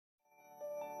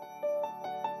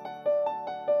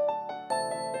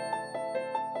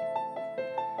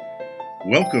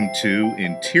Welcome to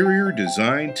Interior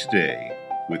Design Today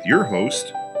with your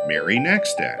host, Mary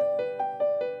Nackstadt.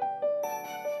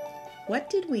 What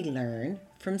did we learn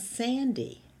from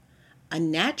Sandy? A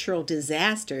natural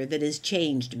disaster that has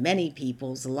changed many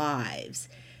people's lives.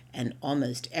 And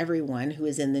almost everyone who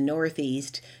is in the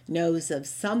Northeast knows of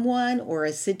someone or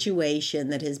a situation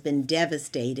that has been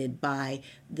devastated by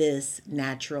this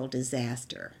natural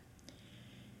disaster.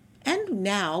 And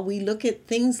now we look at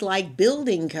things like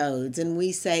building codes and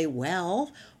we say,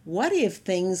 well, what if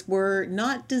things were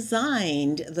not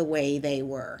designed the way they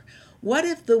were? What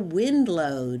if the wind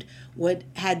load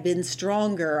had been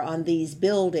stronger on these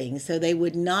buildings so they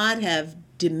would not have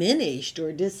diminished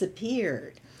or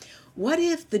disappeared? What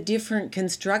if the different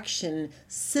construction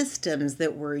systems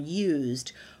that were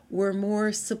used were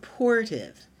more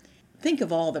supportive? Think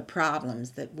of all the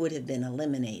problems that would have been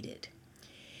eliminated.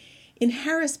 In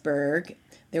Harrisburg,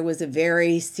 there was a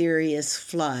very serious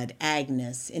flood,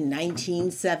 Agnes, in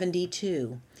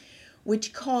 1972,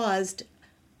 which caused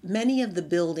many of the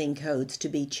building codes to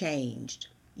be changed.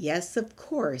 Yes, of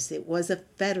course, it was a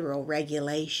federal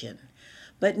regulation,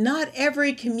 but not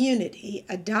every community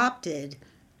adopted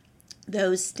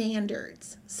those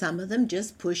standards. Some of them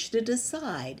just pushed it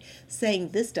aside, saying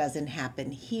this doesn't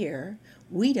happen here.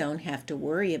 We don't have to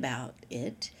worry about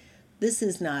it. This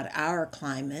is not our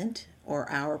climate or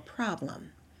our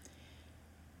problem.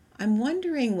 I'm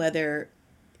wondering whether,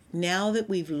 now that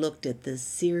we've looked at this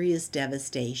serious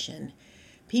devastation,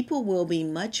 people will be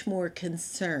much more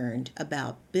concerned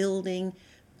about building,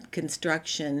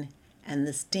 construction, and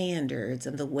the standards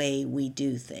of the way we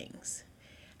do things.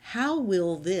 How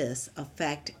will this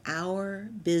affect our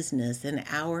business and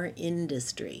our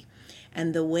industry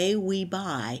and the way we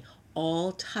buy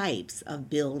all types of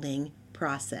building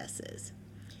processes?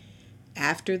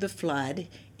 After the flood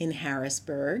in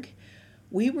Harrisburg,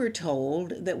 we were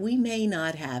told that we may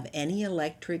not have any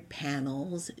electric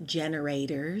panels,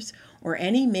 generators, or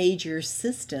any major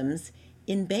systems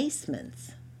in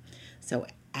basements. So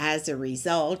as a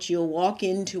result, you'll walk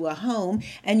into a home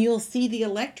and you'll see the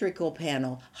electrical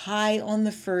panel high on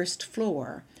the first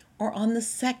floor or on the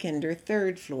second or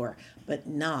third floor, but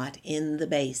not in the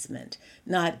basement,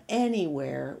 not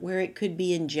anywhere where it could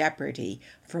be in jeopardy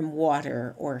from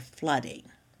water or flooding.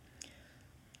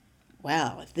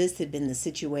 Well, if this had been the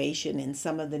situation in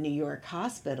some of the New York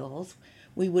hospitals,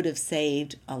 we would have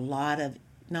saved a lot of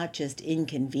not just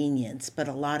inconvenience, but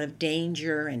a lot of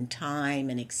danger and time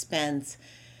and expense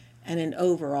and an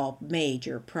overall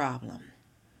major problem.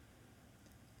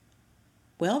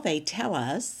 Well, they tell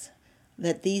us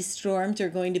that these storms are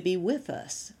going to be with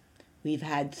us. We've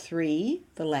had 3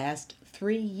 the last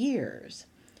 3 years,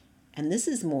 and this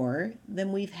is more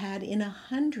than we've had in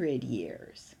 100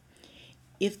 years.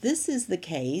 If this is the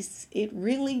case, it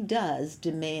really does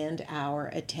demand our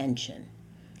attention.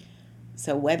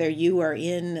 So whether you are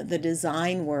in the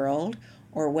design world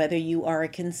or whether you are a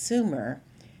consumer,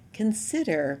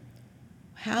 consider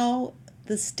how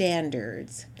the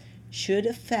standards should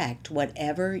affect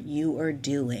whatever you are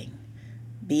doing,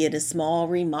 be it a small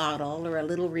remodel or a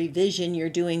little revision you're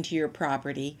doing to your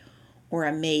property or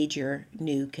a major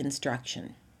new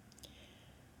construction.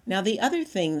 Now, the other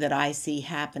thing that I see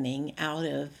happening out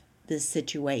of this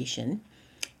situation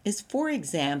is, for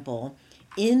example,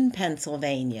 in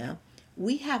Pennsylvania,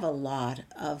 we have a lot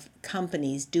of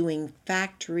companies doing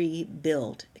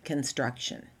factory-built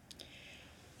construction.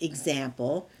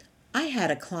 Example, I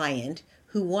had a client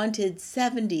who wanted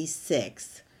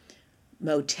 76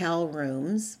 motel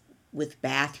rooms with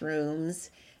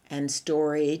bathrooms and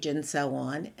storage and so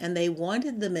on, and they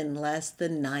wanted them in less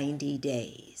than 90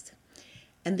 days.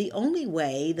 And the only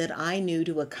way that I knew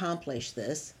to accomplish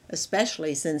this,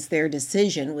 especially since their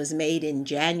decision was made in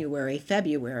January,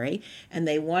 February, and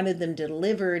they wanted them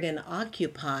delivered and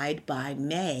occupied by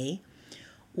May,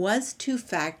 was to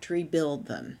factory build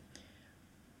them.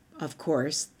 Of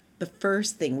course, the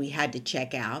first thing we had to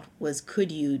check out was,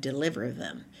 could you deliver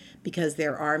them? Because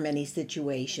there are many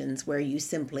situations where you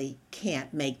simply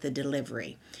can't make the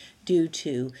delivery due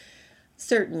to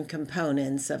certain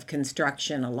components of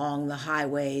construction along the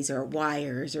highways or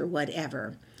wires or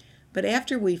whatever. But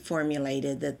after we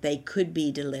formulated that they could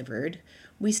be delivered,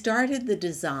 we started the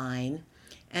design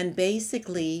and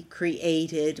basically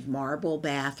created marble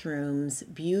bathrooms,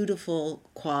 beautiful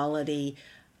quality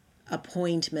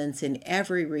appointments in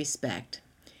every respect.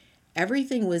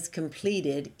 Everything was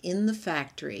completed in the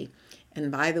factory,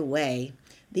 and by the way,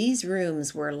 these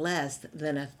rooms were less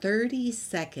than a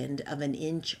 32nd of an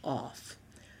inch off.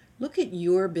 Look at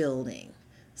your building.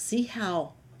 See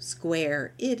how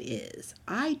square it is,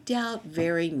 I doubt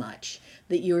very much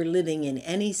that you're living in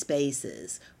any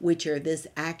spaces which are this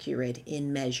accurate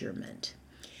in measurement.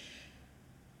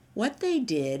 What they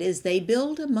did is they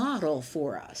built a model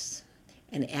for us.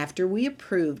 And after we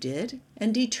approved it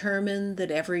and determined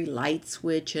that every light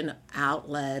switch and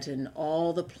outlet and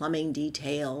all the plumbing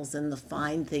details and the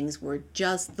fine things were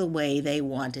just the way they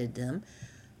wanted them,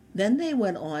 then they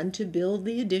went on to build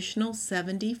the additional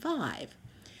 75.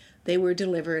 They were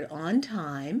delivered on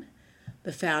time,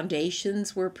 the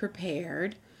foundations were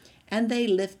prepared, and they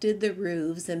lifted the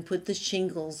roofs and put the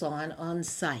shingles on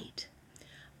site.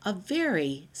 A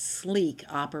very sleek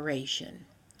operation.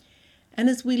 And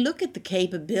as we look at the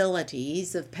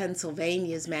capabilities of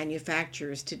Pennsylvania's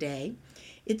manufacturers today,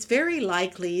 it's very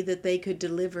likely that they could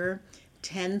deliver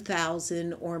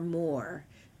 10,000 or more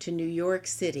to New York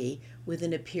City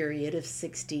within a period of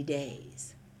 60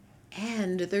 days.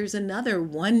 And there's another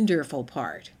wonderful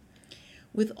part.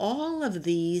 With all of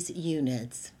these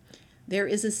units, there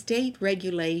is a state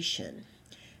regulation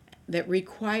that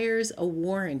requires a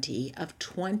warranty of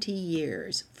 20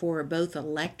 years for both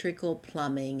electrical,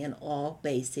 plumbing, and all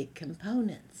basic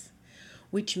components,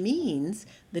 which means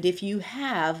that if you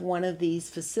have one of these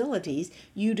facilities,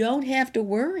 you don't have to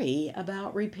worry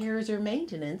about repairs or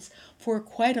maintenance for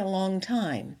quite a long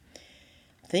time.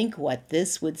 Think what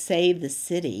this would save the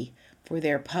city for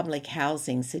their public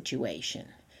housing situation.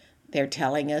 They're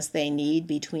telling us they need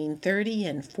between 30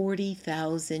 and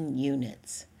 40,000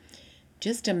 units.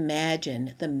 Just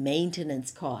imagine the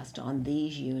maintenance cost on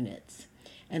these units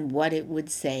and what it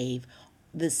would save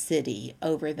the city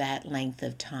over that length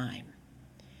of time.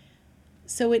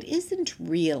 So it isn't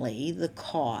really the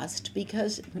cost,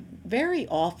 because very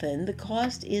often the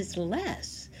cost is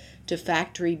less to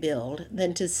factory build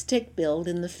than to stick build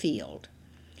in the field.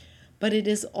 But it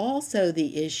is also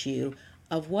the issue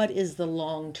of what is the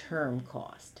long-term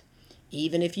cost.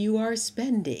 Even if you are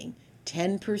spending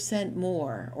 10%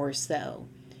 more or so,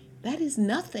 that is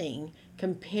nothing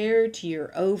compared to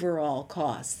your overall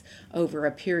costs over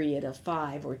a period of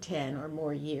 5 or 10 or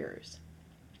more years.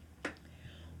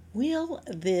 Will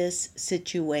this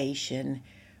situation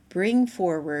bring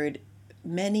forward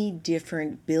many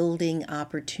different building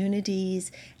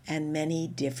opportunities and many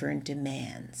different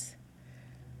demands?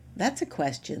 That's a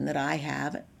question that I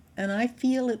have, and I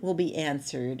feel it will be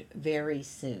answered very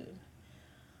soon.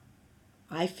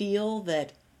 I feel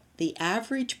that the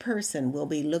average person will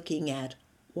be looking at,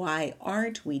 why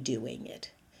aren't we doing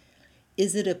it?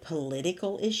 Is it a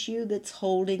political issue that's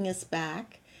holding us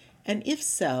back? And if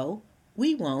so,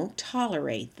 we won't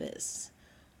tolerate this.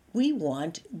 We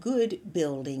want good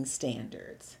building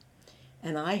standards.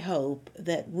 And I hope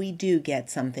that we do get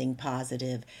something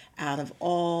positive out of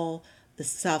all the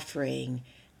suffering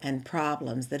and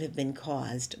problems that have been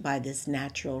caused by this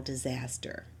natural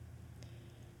disaster.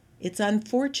 It's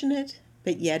unfortunate,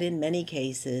 but yet in many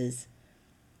cases,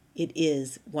 it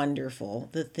is wonderful,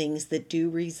 the things that do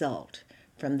result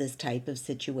from this type of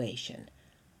situation.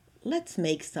 Let's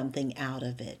make something out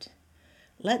of it.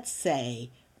 Let's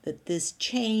say that this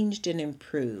changed and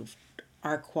improved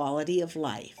our quality of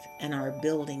life and our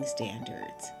building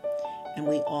standards, and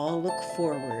we all look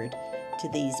forward to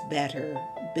these better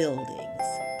buildings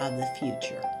of the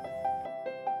future.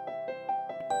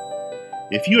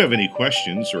 If you have any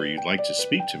questions or you'd like to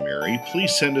speak to Mary,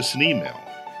 please send us an email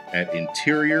at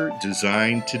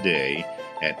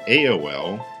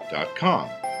interiordesigntoday@aol.com.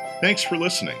 Thanks for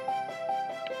listening.